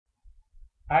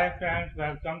Hi friends,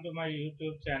 welcome to my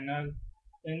YouTube channel.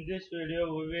 In this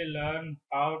video, we will learn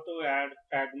how to add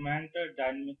fragment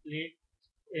dynamically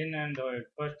in Android.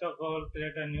 First of all,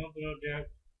 create a new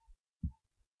project.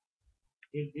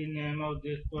 Give the name of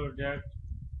this project.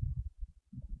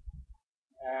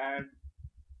 Add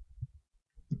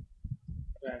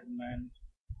fragment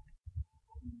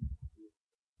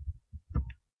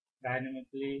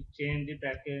dynamically. Change the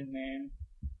package name.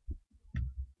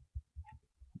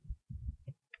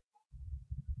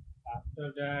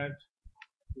 After that,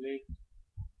 click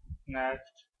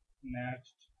next,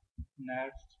 next,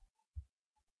 next.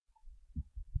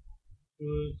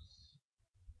 Choose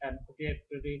empty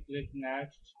activity. Click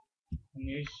next.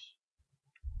 Finish.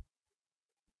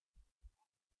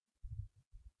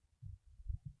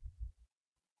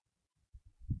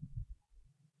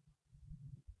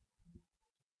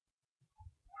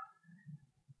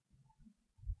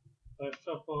 First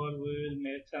of all, we will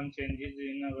make some changes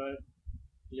in our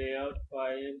layout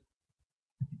file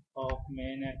of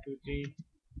main activity.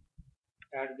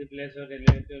 At the place of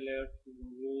relative layout,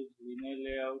 use linear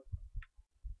layout.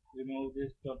 Remove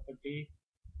this property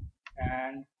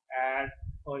and add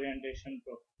orientation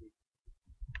property.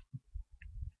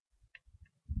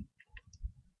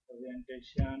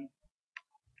 Orientation,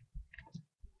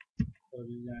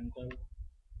 horizontal,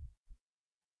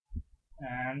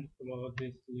 and close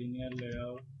this linear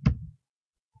layout.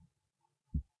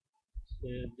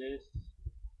 Save this.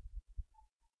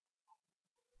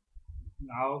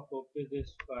 Now copy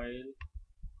this file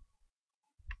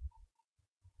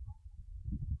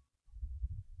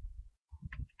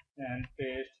and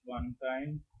paste one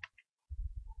time.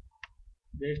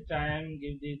 This time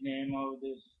give the name of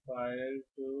this file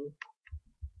to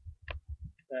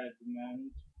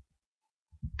fragment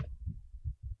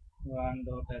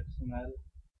 1.xml.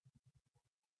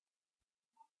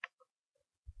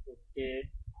 Okay.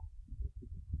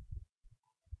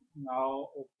 Now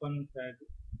open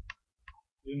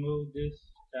remove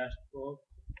this dashboard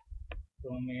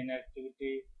from main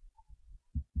activity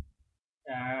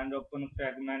and open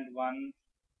fragment 1.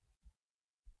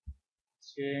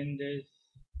 Change this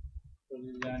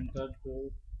horizontal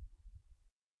to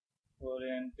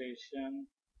orientation,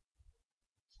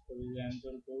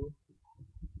 horizontal to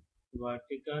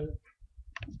vertical,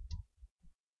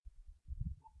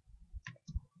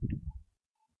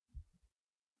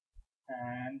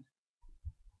 and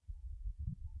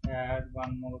add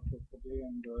one more property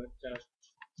and do it just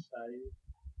size.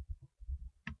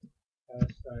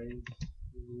 Size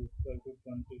is equal to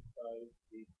 25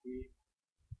 dp.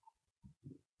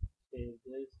 Save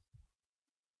this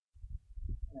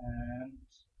and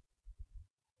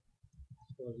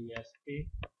SP.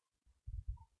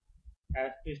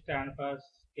 SP stands for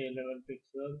scalable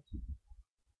pixels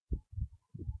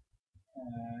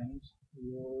and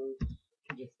use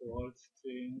default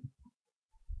string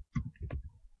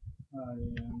I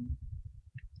am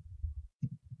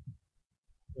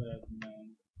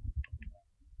fragment.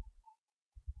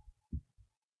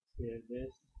 Save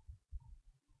this.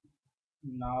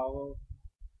 Now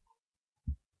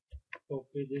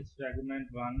copy this fragment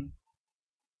 1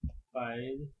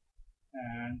 file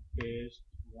and paste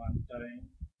one time.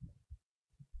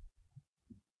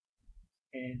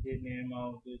 Change the name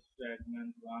of this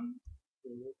fragment 1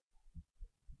 to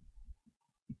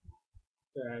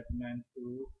fragment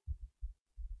 2.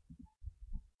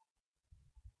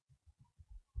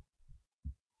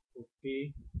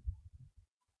 Copy.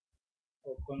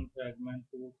 Open fragment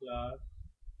 2 class.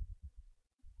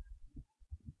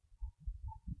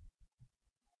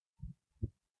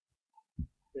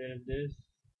 Save this.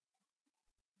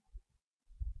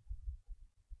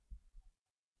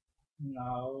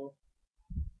 Now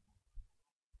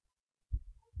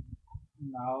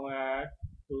add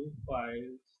two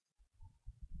files.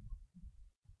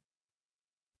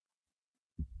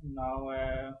 Now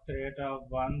create a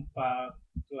one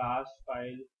class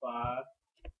file for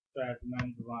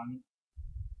fragment 1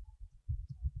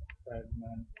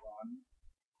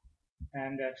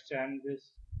 and extend this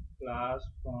class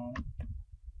from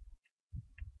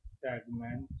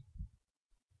fragment.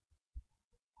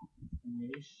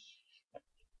 Finish.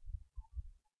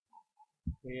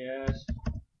 Here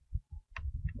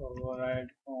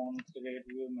override on create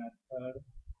view method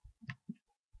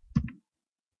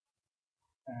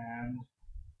and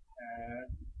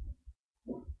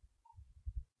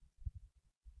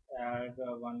add a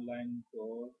one line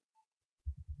code.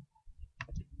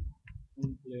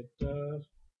 Inflator,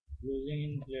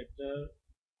 using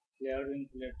layer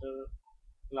inflator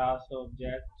class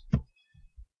object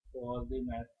for the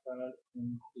method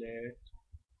inflate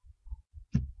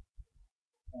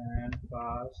and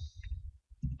pass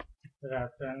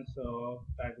reference of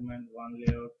fragment 1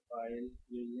 layout file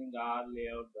using R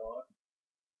layout dot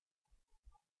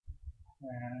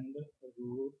and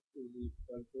root is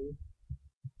equal to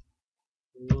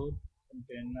root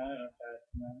container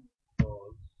attachment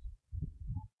false.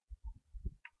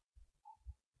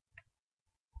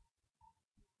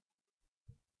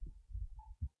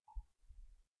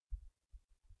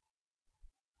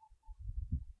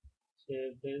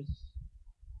 Save this.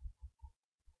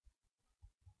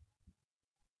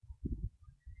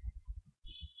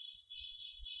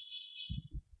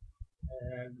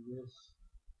 Add this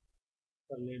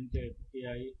current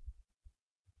API.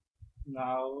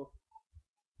 Now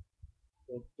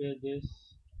copy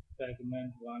this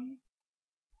fragment 1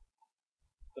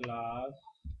 class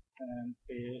and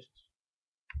paste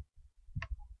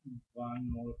one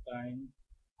more time.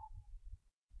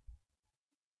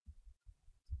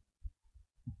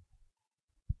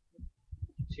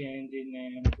 Change the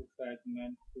name to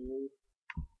fragment 2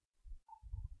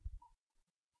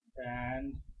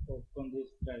 and open this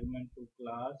fragment 2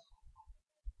 class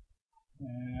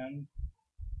and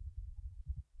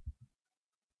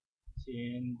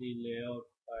change the layout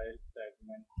file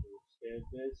fragment 2. Save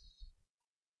this.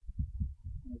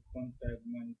 Open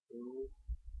fragment 2.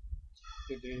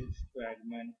 It is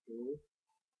fragment 2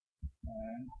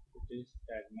 and it is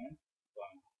fragment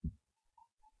 1.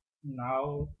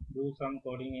 Now do some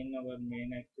coding in our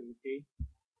main activity.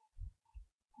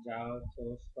 Java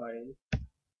source file.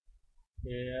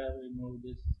 Here remove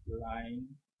this line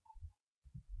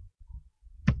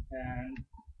and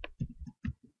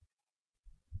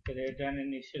create an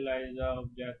initialize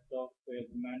object of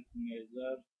fragment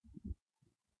measure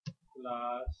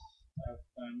class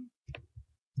fn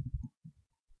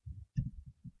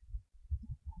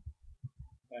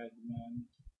fragment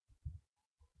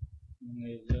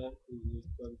measure is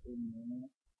equal to new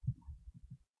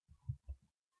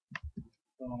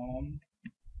from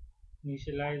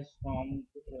initialize from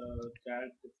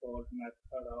child default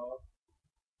method of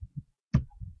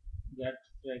get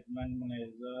fragment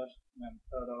measure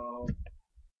method of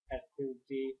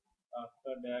activity.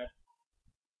 After that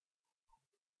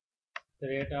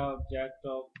create an object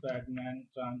of fragment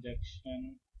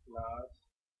transaction class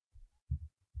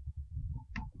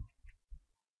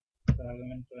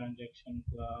fragment transaction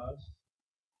class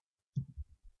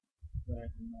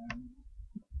fragment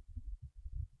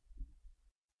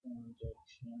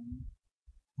transaction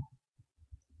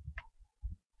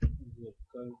is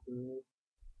equal to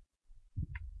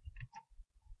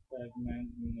fragment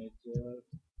manager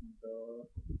dot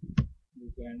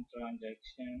begin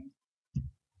transaction.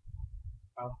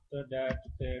 After that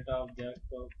create object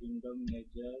of window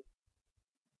manager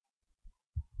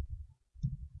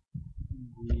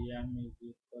VM is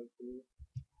equal to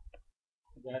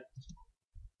get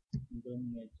window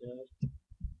manager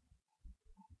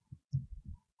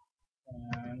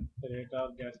and create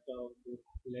object of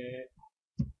display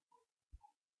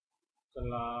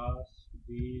class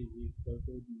b is equal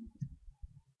to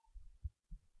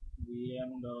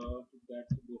VM dot get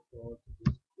default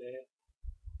display.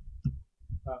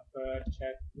 After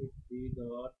check if b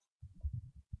dot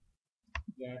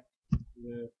get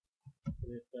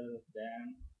greater than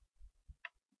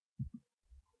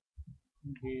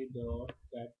b dot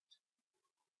get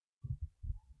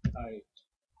height.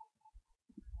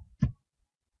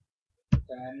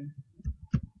 Then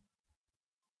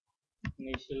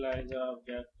initialize the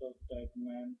object of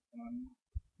fragment 1.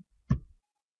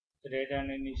 Create an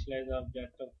initialize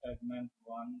object of fragment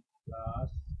 1 class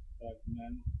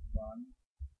fragment 1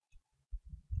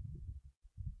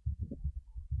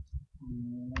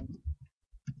 new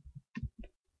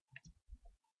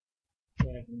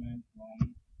fragment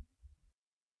 1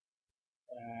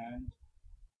 and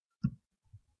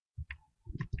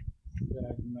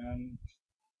fragment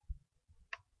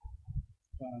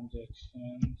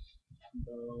transactions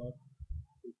dot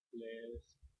replace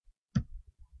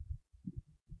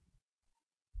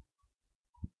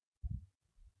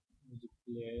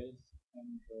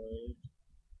android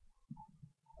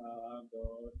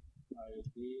dot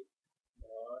id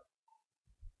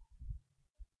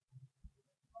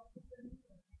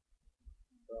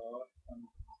dot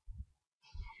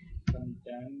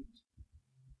content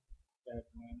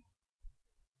fragment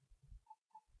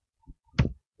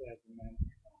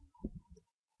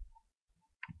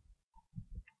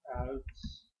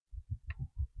else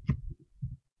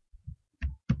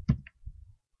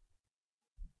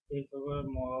if our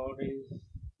mode is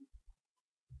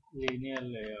linear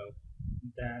layout,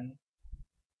 then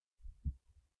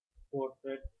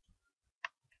portrait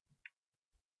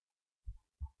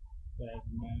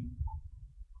fragment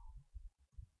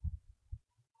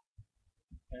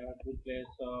At the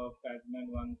place of fragment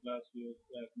 1 class, use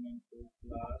fragment 2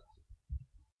 class,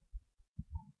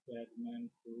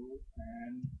 fragment 2,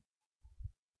 and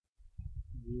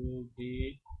use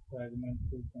the fragment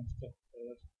 2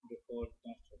 constructor, default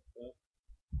constructor,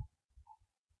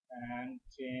 and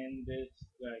change this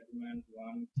fragment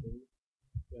 1 to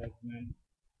fragment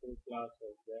 2 class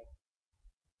object,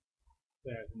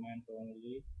 fragment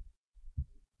only.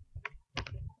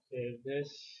 Save this.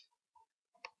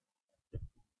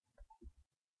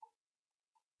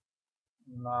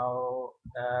 Now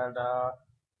add a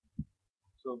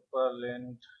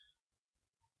superlint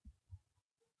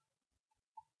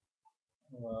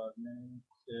warning.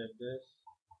 Save this.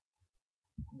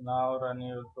 Now run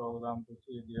your program to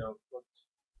see the output.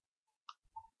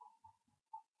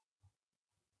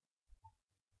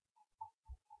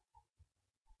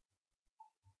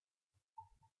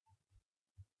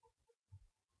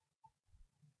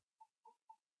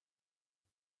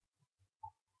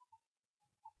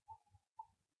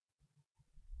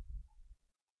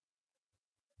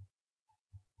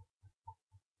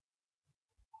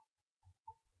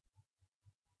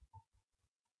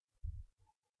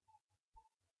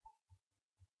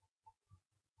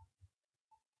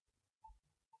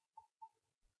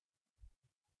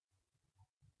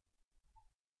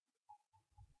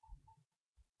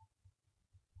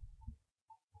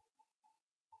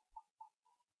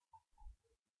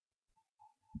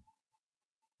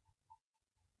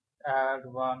 Add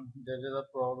one. There is a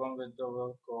problem with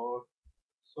our code.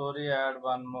 Sorry, add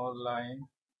one more line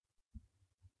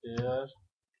here.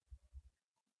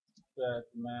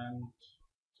 Fragment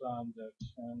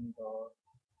transaction dot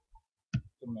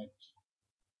commit,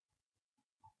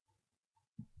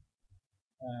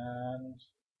 and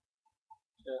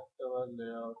check our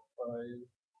layout file.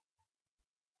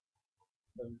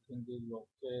 Everything is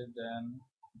okay. Then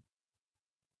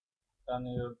run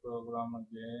your program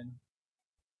again.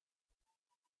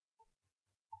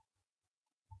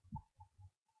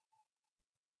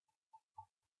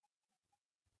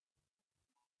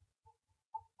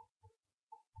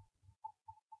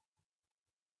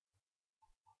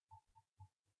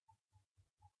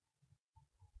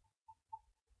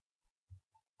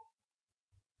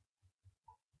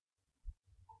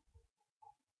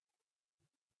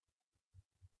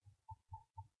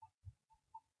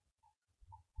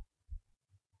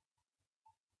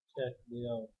 Check the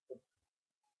output.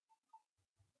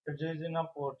 It is in a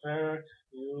portrait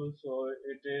view, so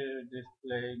it is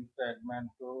displaying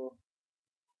fragment 2.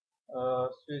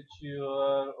 Switch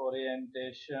your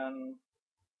orientation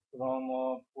from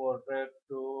portrait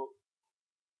to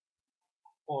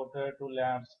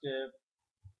landscape.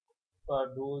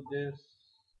 For do this,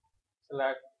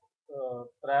 select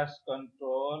press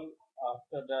Ctrl.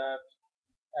 After that,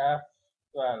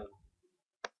 F12.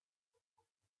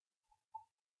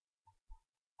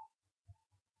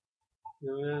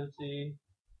 You will see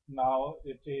now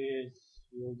it is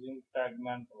using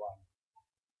fragment 1.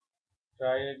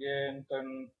 Try again,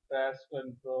 press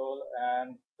Ctrl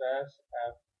and press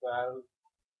F12.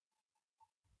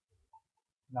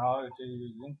 Now it is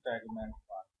using fragment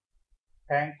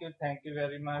 1. Thank you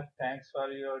very much. Thanks for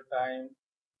your time.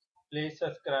 Please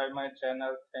subscribe my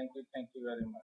channel. Thank you very much.